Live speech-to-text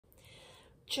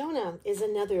Jonah is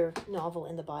another novel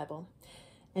in the Bible.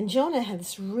 And Jonah had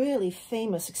this really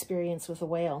famous experience with a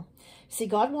whale. See,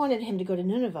 God wanted him to go to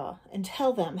Nineveh and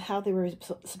tell them how they were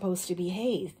supposed to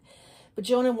behave. But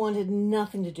Jonah wanted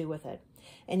nothing to do with it.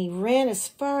 And he ran as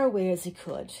far away as he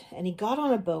could. And he got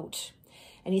on a boat.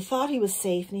 And he thought he was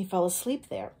safe and he fell asleep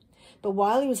there. But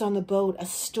while he was on the boat, a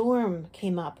storm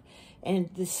came up. And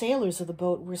the sailors of the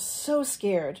boat were so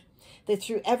scared. They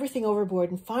threw everything overboard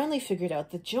and finally figured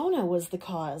out that Jonah was the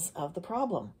cause of the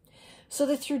problem. So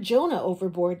they threw Jonah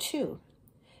overboard too.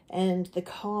 And the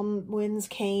calm winds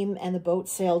came and the boat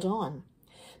sailed on.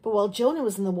 But while Jonah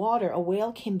was in the water, a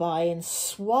whale came by and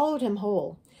swallowed him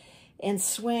whole and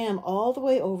swam all the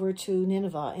way over to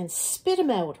Nineveh and spit him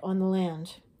out on the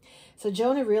land. So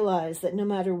Jonah realized that no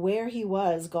matter where he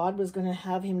was, God was going to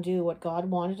have him do what God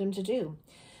wanted him to do.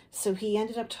 So he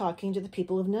ended up talking to the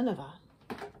people of Nineveh.